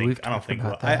 I don't Well, we've think. I don't talked think.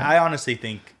 about Well, that. I honestly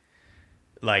think,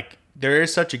 like, there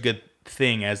is such a good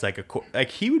thing as like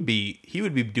he would be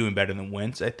doing better than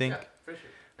Wentz. I think, for sure.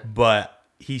 but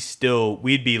he's still.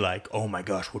 We'd be like, oh my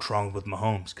gosh, what's wrong with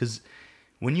Mahomes? Because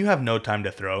when you have no time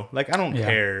to throw, like, I don't Yeah.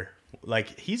 care.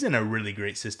 Like, he's in a really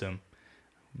great system,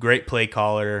 great play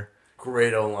caller,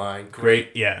 Great O-line,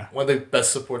 great. Yeah, one of the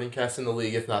best supporting casts in the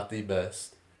league, if not the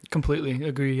best. Completely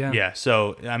agree. Yeah. yeah.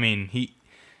 So I mean,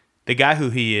 the guy who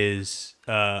he is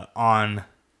on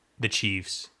the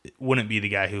Chiefs wouldn't be the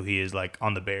guy who he is like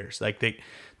on the Bears. Like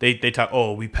they talk,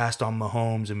 oh, we passed on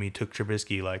Mahomes and we took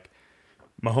Trubisky. Like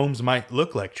Mahomes might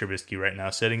look like Trubisky right now,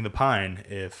 setting the pine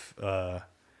if well,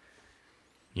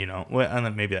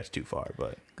 maybe that's too far,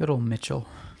 but Good old Mitchell.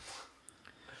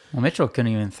 Well, Mitchell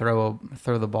couldn't even throw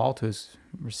the ball to his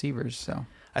receivers, so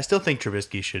I still think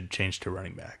Trubisky should change to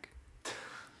running back.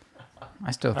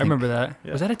 I still think I remember that.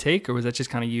 Yeah. Was that a take or was that just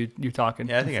kind of you talking?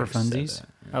 Yeah, I think For I just said funsies? that.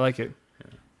 I like it.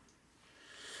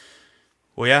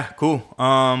 Well, yeah, cool.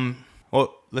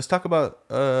 Well, let's talk about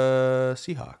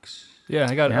Seahawks. Yeah,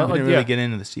 I got Yeah, it. We didn't really get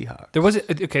into the Seahawks. There was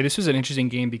okay. This was an interesting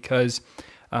game because,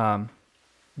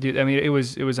 dude. I mean, it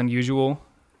was unusual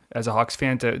as a Hawks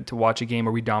fan to watch a game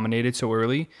where we dominated so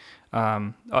early.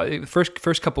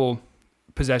 First couple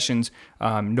possessions,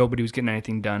 nobody was getting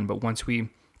anything done. But once we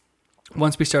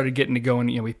started getting to going,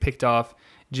 we picked off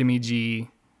Jimmy G,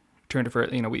 turned it for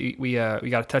we got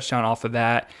a touchdown off of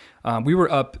that. We were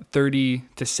up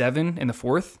 30-7 in the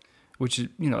fourth, which is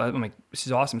I'm like, this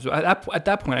is awesome. So at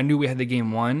that point, I knew we had the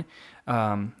game won.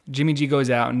 Jimmy G goes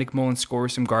out and Nick Mullins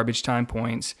scores some garbage time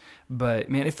points, but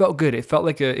man, it felt good. It felt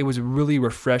like it was a really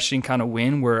refreshing kind of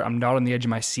win where I'm not on the edge of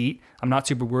my seat. I'm not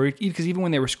super worried because even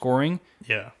when they were scoring,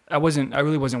 Yeah. I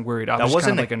really wasn't worried. I That was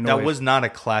wasn't kind of like that annoyed. was not a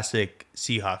classic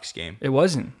Seahawks game. It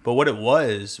wasn't. But what it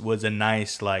was a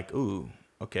nice, like, ooh,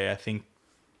 okay, I think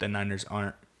the Niners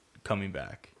aren't coming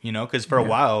back. Because for a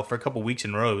while, for a couple weeks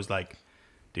in a row, it was like,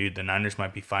 dude, the Niners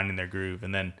might be finding their groove.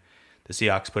 And then the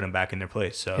Seahawks put them back in their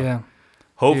place. So Yeah.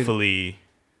 hopefully,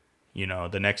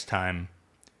 the next time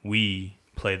we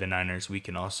play the Niners, we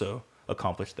can also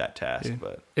accomplish that task. Dude.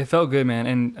 But It felt good, man,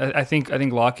 and I think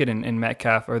Lockett and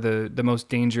Metcalf are the most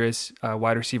dangerous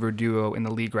wide receiver duo in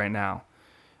the league right now.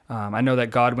 I know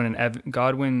that Godwin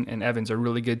and Evans are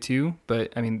really good too,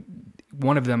 but I mean,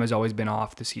 one of them has always been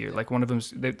off this year. Like one of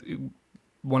them's I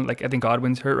think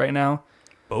Godwin's hurt right now,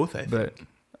 both, I think. but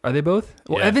are they both?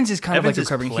 Well, Yeah. Evans is kind Evans of is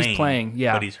like recovering. He's playing,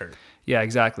 yeah, but he's hurt. yeah,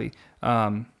 exactly.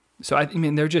 So I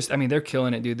mean, they're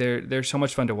killing it, dude. They're so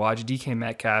much fun to watch. DK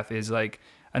Metcalf is like,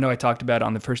 I know I talked about it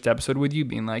on the first episode with you,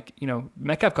 being like,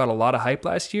 Metcalf got a lot of hype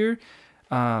last year,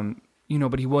 but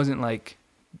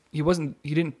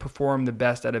he didn't perform the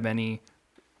best out of any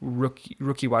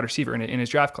rookie wide receiver in his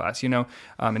draft class,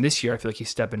 and this year I feel like he's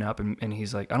stepping up and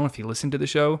he's like, I don't know if he listened to the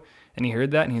show and he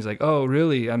heard that and he's like, oh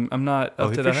really, I'm not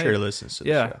up He to for that sure hype. listens to the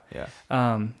Yeah. show.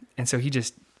 Yeah. And so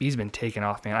he's been taken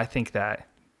off, man. I think that,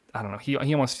 I don't know, he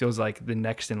almost feels like the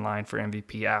next in line for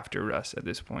MVP after Russ at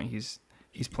this point. He's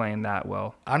playing that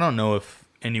well. I don't know if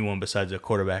anyone besides a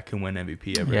quarterback can win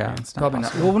MVP ever. yeah, again. it's not Probably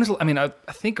not. possible. Well,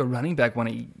 I think a running back won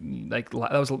it. Like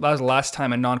that was the last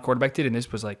time a non-quarterback did, and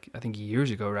this was like I think years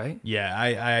ago, right? Yeah,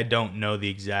 I don't know the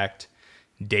exact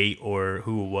date or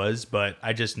who it was, but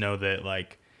I just know that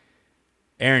like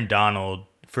Aaron Donald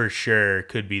for sure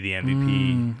could be the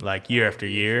MVP like year after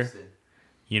year,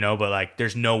 but like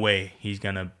there's no way he's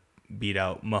gonna beat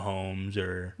out Mahomes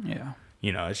or Yeah.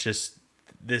 it's just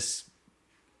this.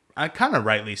 I kind of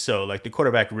rightly so. Like the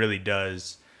quarterback really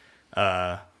does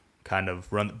kind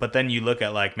of run, but then you look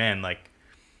at like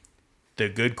the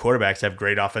good quarterbacks have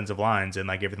great offensive lines and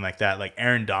like everything like that. Like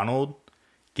Aaron Donald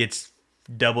gets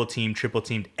double teamed, triple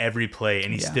teamed every play,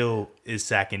 and he Yeah. still is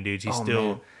sacking dudes. He's Oh,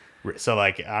 still so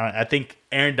like I think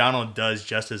Aaron Donald does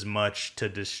just as much to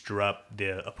disrupt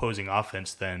the opposing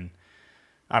offense than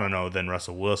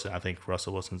Russell Wilson. I think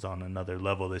Russell Wilson's on another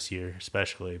level this year,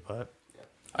 especially. But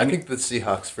I think the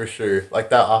Seahawks for sure. Like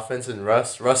that offense and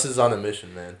Russ is on a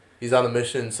mission, man. He's on a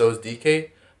mission, so is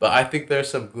DK. But I think there's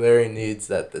some glaring needs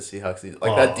that the Seahawks need.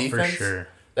 Like that defense. for sure.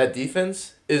 That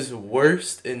defense is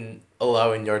worst in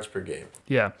allowing yards per game.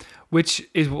 Yeah, which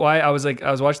is why I was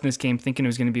watching this game thinking it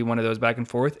was going to be one of those back and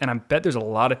forth, and I bet there's a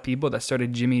lot of people that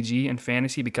started Jimmy G in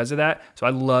fantasy because of that. So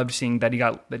I loved seeing that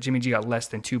Jimmy G got less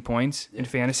than 2 points in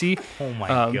fantasy. Oh my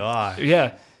god.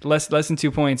 Yeah, less than 2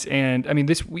 points, and I mean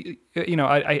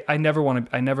I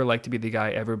never like to be the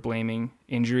guy ever blaming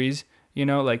injuries.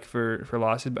 Like for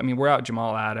losses. I mean, we're out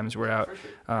Jamal Adams. We're out.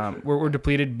 We're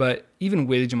depleted. But even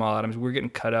with Jamal Adams, we're getting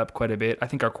cut up quite a bit. I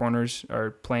think our corners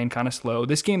are playing kind of slow.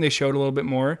 This game they showed a little bit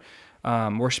more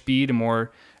speed and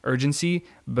more urgency.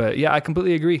 But yeah, I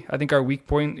completely agree. I think our weak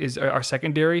point is our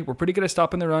secondary. We're pretty good at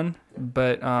stopping the run.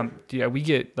 But we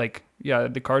get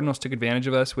the Cardinals took advantage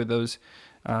of us with those.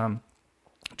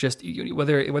 Just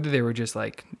whether they were just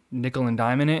like nickel and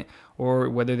diming it or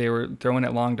whether they were throwing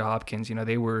it long to Hopkins,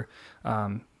 they were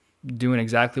doing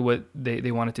exactly what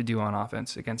they wanted to do on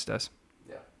offense against us.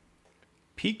 Yeah.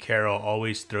 Pete Carroll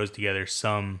always throws together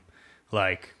some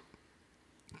like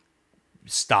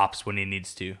stops when he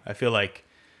needs to. I feel like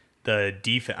the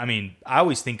defense. I mean, I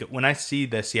always think when I see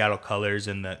the Seattle colors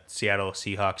and the Seattle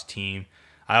Seahawks team,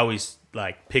 I always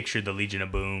like picture the Legion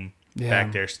of Boom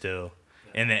back there still.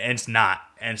 And it's not.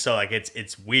 And so like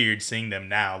it's weird seeing them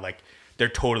now. Like they're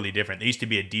totally different. They used to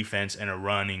be a defense and a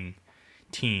running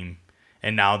team.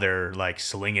 and now they're like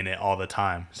slinging it all the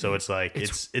time. So it's like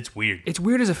it's weird. It's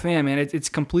weird as a fan, man. It's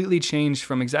completely changed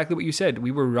from exactly what you said.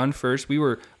 We were run first.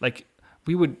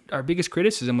 Our biggest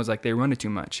criticism was like they run it too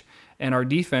much, and our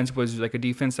defense was like a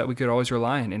defense that we could always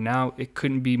rely on. And now it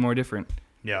couldn't be more different.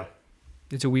 Yeah,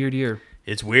 it's a weird year.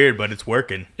 It's weird, but it's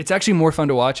working. It's actually more fun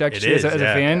to watch. Actually, It is, as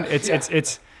a fan,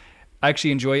 it's. I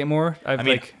actually enjoy it more.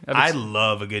 I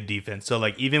love a good defense. So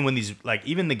like even when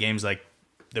even the games like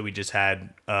that we just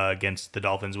had against the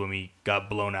Dolphins when we got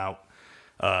blown out,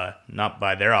 not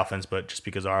by their offense, but just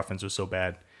because our offense was so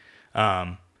bad.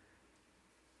 I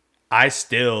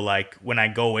still like when I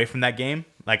go away from that game,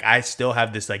 like I still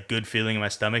have this like good feeling in my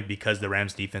stomach because the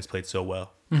Rams defense played so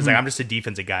well. Because like I'm just a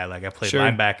defensive guy. Like I play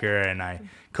linebacker and I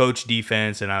coach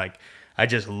defense and I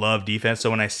just love defense. So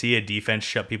when I see a defense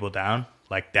shut people down,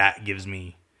 like that gives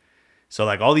me. So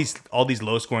like all these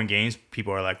low scoring games,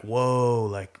 people are like, whoa,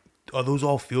 like are those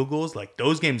all field goals? Like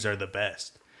those games are the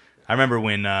best. I remember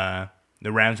when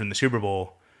the Rams were in the Super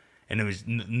Bowl and it was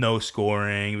no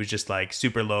scoring. It was just like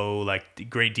super low, like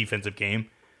great defensive game.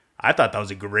 I thought that was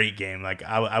a great game. Like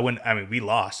we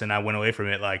lost and I went away from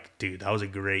it like, dude, that was a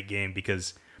great game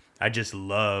because I just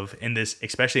love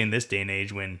especially in this day and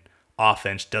age when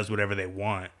offense does whatever they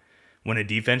want. When a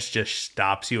defense just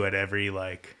stops you at every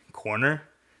like corner,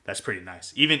 that's pretty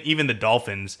nice. Even the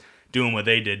Dolphins doing what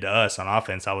they did to us on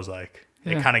offense, I was like,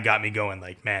 it kind of got me going.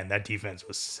 Like, man, that defense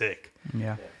was sick.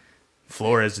 Yeah.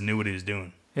 Flores knew what he was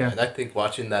doing. Yeah. And I think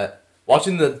watching the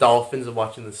Dolphins and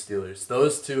watching the Steelers,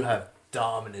 those two have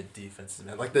dominant defenses,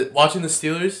 man. Like watching the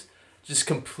Steelers,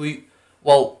 just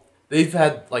they've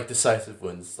had like decisive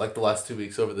wins like the last 2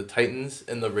 weeks over the Titans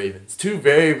and the Ravens. Two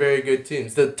very, very good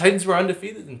teams. The Titans were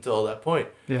undefeated until that point.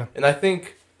 Yeah. And I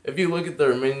think if you look at the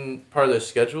remaining part of their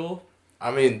schedule,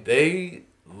 I mean, they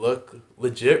look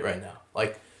legit right now.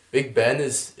 Like Big Ben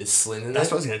is slinging That's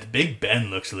it. what I was gonna. Big Ben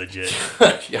looks legit.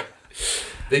 Yeah.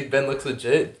 Big Ben looks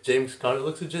legit. James Conner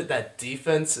looks legit. That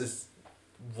defense is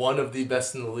one of the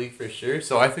best in the league for sure.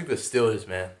 So I think the Steelers,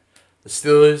 man. The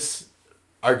Steelers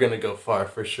are going to go far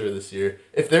for sure this year.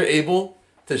 If they're able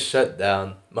to shut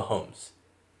down Mahomes,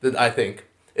 then I think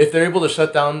if they're able to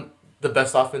shut down the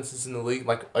best offenses in the league,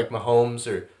 like Mahomes,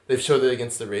 or they've showed it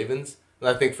against the Ravens,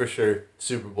 then I think for sure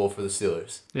Super Bowl for the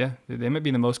Steelers. Yeah, they might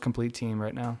be the most complete team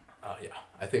right now. Oh, yeah.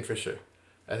 I think for sure.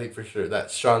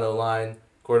 That strong O-line,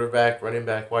 quarterback, running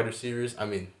back, wide receivers, I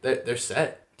mean, they're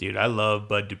set. Dude, I love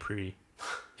Bud Dupree.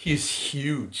 He's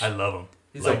huge. I love him.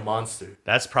 He's a monster.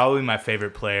 That's probably my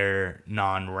favorite player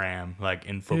non-Ram, like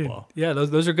in football. Dude, yeah,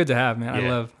 those are good to have, man. Yeah. I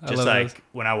love like those.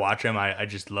 when I watch him, I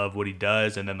just love what he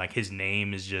does, and then like his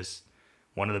name is just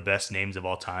one of the best names of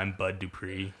all time, Bud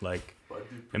Dupree. Like,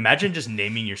 imagine just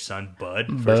naming your son Bud.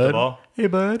 First of all, Hey,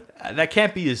 Bud. That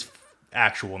can't be his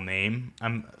actual name.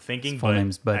 I'm thinking, His full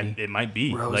name's Buddy. It might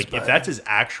be. Rosebud. If that's his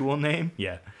actual name,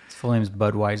 yeah. His full name's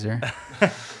Budweiser.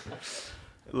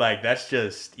 Like that's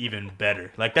just even better.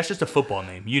 Like that's just a football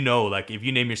name. Like if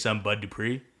you name your son Bud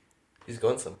Dupree, He's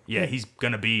going some. yeah, he's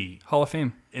gonna be Hall of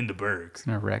Fame. in the Bergs.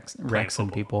 Gonna wreck some football.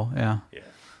 people. Yeah.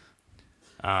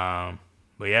 Yeah.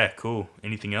 But yeah, cool.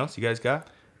 Anything else you guys got?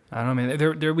 I don't know,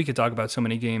 man. There we could talk about so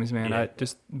many games, man. Yeah.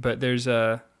 But there's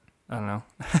I don't know.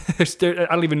 I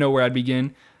don't even know where I'd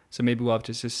begin. So maybe we'll have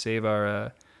to just save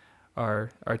our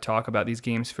talk about these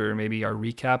games for maybe our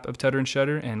recap of Tutter and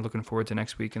Shutter, and looking forward to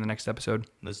next week in the next episode.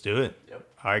 Let's do it. Yep.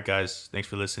 All right, guys. Thanks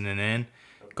for listening in.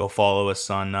 Go follow us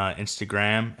on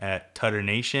Instagram at Tutter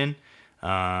Nation.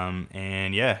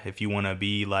 And yeah, if you want to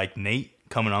be like Nate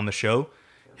coming on the show,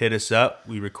 hit us up.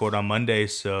 We record on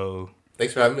Mondays, so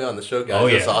Thanks for having me on the show, guys. Oh,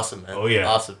 It was yeah. awesome, man. Oh, yeah.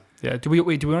 Awesome. Yeah. Do we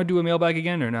want to do a mailbag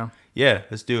again or no? yeah,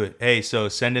 let's do it. Hey, so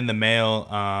send in the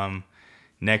mail.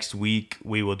 Next week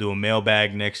we will do a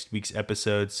mailbag next week's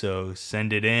episode. So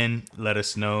send it in. Let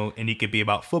us know. And it could be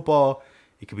about football.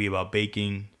 It could be about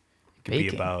baking. It could be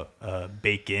Baking. about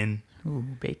bacon. Ooh,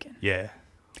 bacon. Yeah.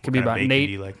 It could be about Nate.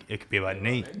 It could be about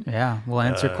Nate. Yeah, we'll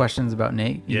answer questions about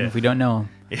Nate, even yeah. if we don't know him.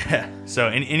 Yeah. So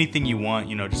anything you want,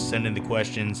 just send in the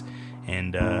questions.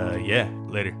 And yeah,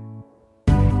 later.